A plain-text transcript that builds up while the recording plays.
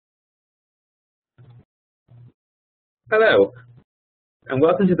Hello, and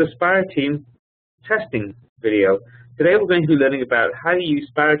welcome to the SpiraTeam testing video. Today we're going to be learning about how to use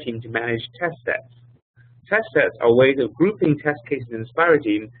SpiraTeam to manage test sets. Test sets are ways of grouping test cases in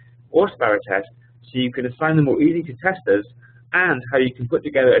SpiraTeam or SpiraTest so you can assign them more easily to testers, and how you can put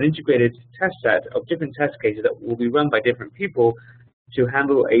together an integrated test set of different test cases that will be run by different people to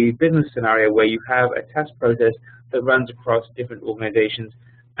handle a business scenario where you have a test process that runs across different organizations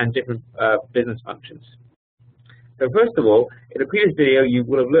and different business functions. So first of all, in a previous video, you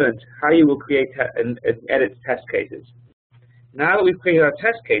will have learned how you will create and edit test cases. Now that we've created our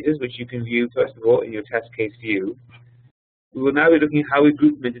test cases, which you can view first of all in your test case view, we will now be looking at how we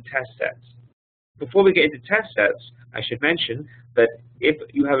group them into test sets. Before we get into test sets, I should mention that if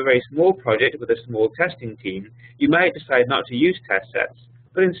you have a very small project with a small testing team, you might decide not to use test sets,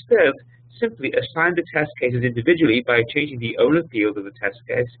 but instead simply assign the test cases individually by changing the owner field of the test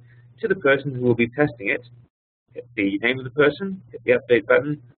case to the person who will be testing it. Hit the name of the person, hit the update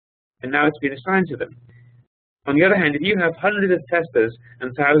button, and now it's been assigned to them. On the other hand, if you have hundreds of testers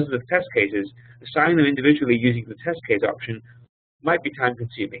and thousands of test cases, assigning them individually using the test case option might be time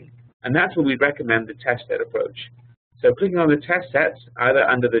consuming, and that's where we recommend the test set approach. So clicking on the test sets, either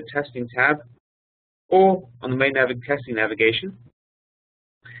under the testing tab or on the main testing navigation,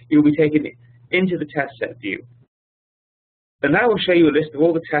 you'll be taken into the test set view. And now we'll show you a list of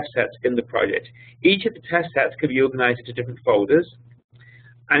all the test sets in the project. Each of the test sets can be organized into different folders,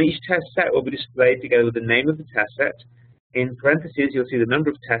 and each test set will be displayed together with the name of the test set. In parentheses, you'll see the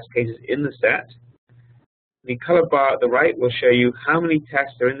number of test cases in the set. The color bar at the right will show you how many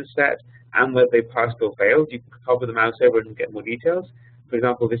tests are in the set and whether they passed or failed. You can hover the mouse over and get more details. For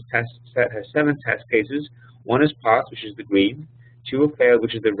example, this test set has 7 test cases. 1 has passed, which is the green, 2 have failed,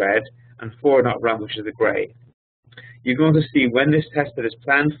 which is the red, and 4 are not run, which is the gray. You can also see when this test set is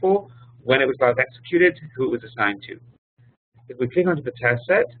planned for, when it was last executed, who it was assigned to. If we click onto the test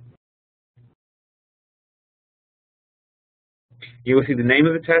set, you will see the name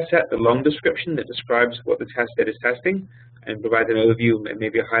of the test set, the long description that describes what the test set is testing, and provides an overview and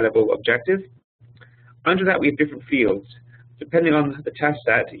maybe a high-level objective. Under that, we have different fields. Depending on the test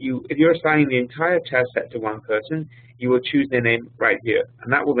set, if you're assigning the entire test set to one person, you will choose their name right here,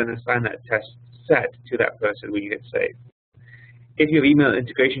 and that will then assign that test set to that person when you hit save. If you have email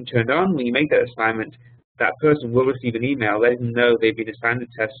integration turned on, when you make that assignment, that person will receive an email letting them know they've been assigned the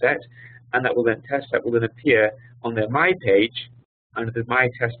test set, and that test set will then appear on their My page under the My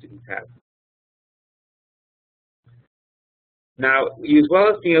Testing tab. Now, as well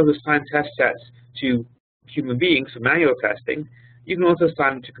as being able to assign test sets to human beings for manual testing, you can also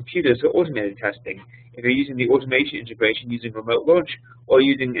assign them to computers for automated testing. If you're using the automation integration using remote launch or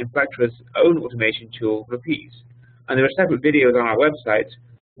using Inflectra's own automation tool, Rapise. And there are separate videos on our website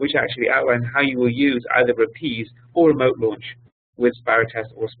which actually outline how you will use either Rapise or remote launch with SpiraTest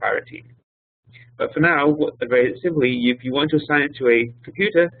or SpiraTeam. But for now, very simply, if you want to assign it to a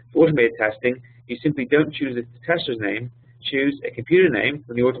computer for automated testing, you simply don't choose the tester's name, choose a computer name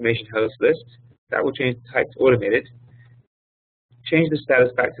from the automation host list. That will change the type to automated. Change the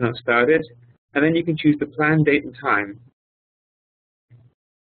status back to not started, and then you can choose the planned date and time.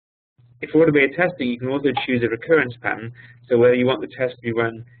 If for automated testing, you can also choose a recurrence pattern, so whether you want the test to be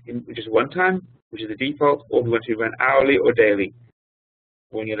run in just one time, which is the default, or if you want to be run hourly or daily,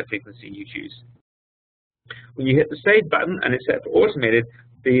 or any other frequency you choose. When you hit the save button and it's set for automated,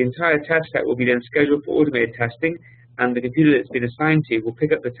 the entire test set will be then scheduled for automated testing, and the computer that's been assigned to will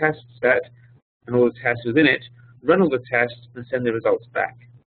pick up the test set and all the tests within it, run all the tests, and send the results back.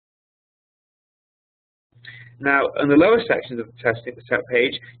 Now, on the lower sections of the test set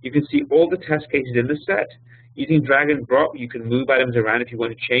page, you can see all the test cases in the set. Using drag and drop, you can move items around if you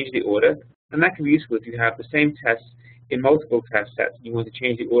want to change the order, and that can be useful if you have the same tests in multiple test sets and you want to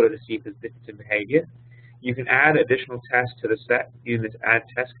change the order to see if there's difference in behavior. You can add additional tests to the set using this Add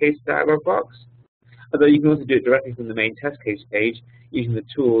Test Case dialog box, although you can also do it directly from the main test case page using the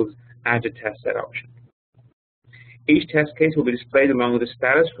tool's Add to Test Set option. Each test case will be displayed along with the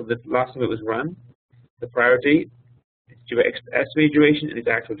status from the last time it was run, the priority, its estimated duration, and its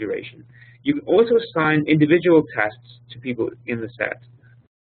actual duration. You can also assign individual tests to people in the set.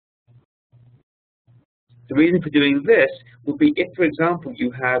 The reason for doing this would be if, for example, you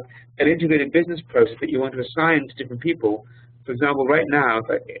have an integrated business process that you want to assign to different people. For example, right now,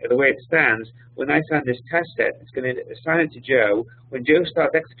 the way it stands, when I assign this test set, it's going to assign it to Joe. When Joe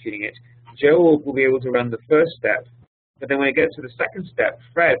starts executing it, Joe will be able to run the first step. But then when it gets to the second step,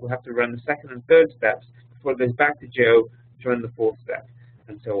 Fred will have to run the second and third steps before it goes back to Joe to run the fourth step,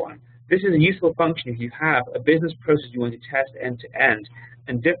 and so on. This is a useful function if you have a business process you want to test end to end,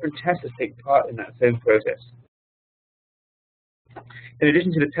 and different testers take part in that same process. In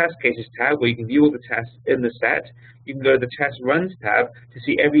addition to the Test Cases tab, where you can view all the tests in the set, you can go to the Test Runs tab to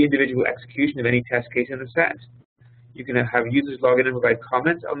see every individual execution of any test case in the set. You can have users log in and provide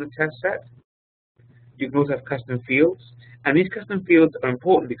comments on the test set. You can also have custom fields, and these custom fields are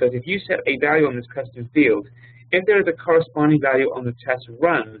important because if you set a value on this custom field, if there is a corresponding value on the test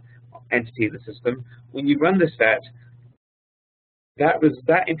run entity in the system, when you run the set,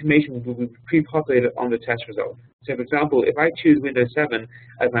 that information will be pre-populated on the test result. So for example, if I choose Windows 7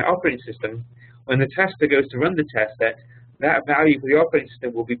 as my operating system, when the tester goes to run the test set, that value for the operating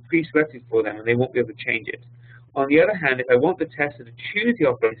system will be pre-selected for them and they won't be able to change it. On the other hand, if I want the tester to choose the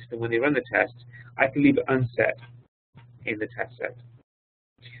operating system when they run the test, I can leave it unset in the test set.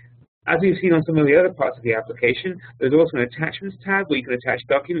 As we've seen on some of the other parts of the application, there's also an Attachments tab where you can attach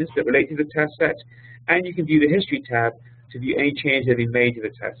documents that relate to the test set, and you can view the History tab to view any changes that have been made to the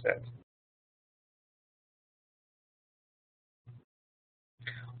test set.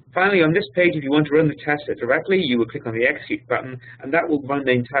 Finally, on this page, if you want to run the test set directly, you will click on the Execute button, and that will run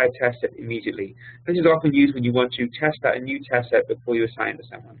the entire test set immediately. This is often used when you want to test out a new test set before you assign it to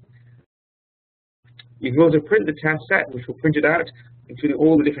someone. You can also print the test set, which will print it out, including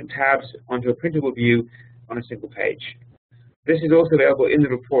all the different tabs, onto a printable view on a single page. This is also available in the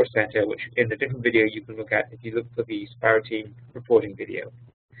Report Center, which in the different video you can look at if you look for the SpiraTeam reporting video.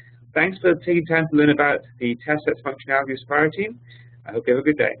 Thanks for taking time to learn about the test sets functionality of SpiraTeam. I hope you have a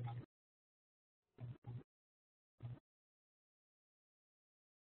good day.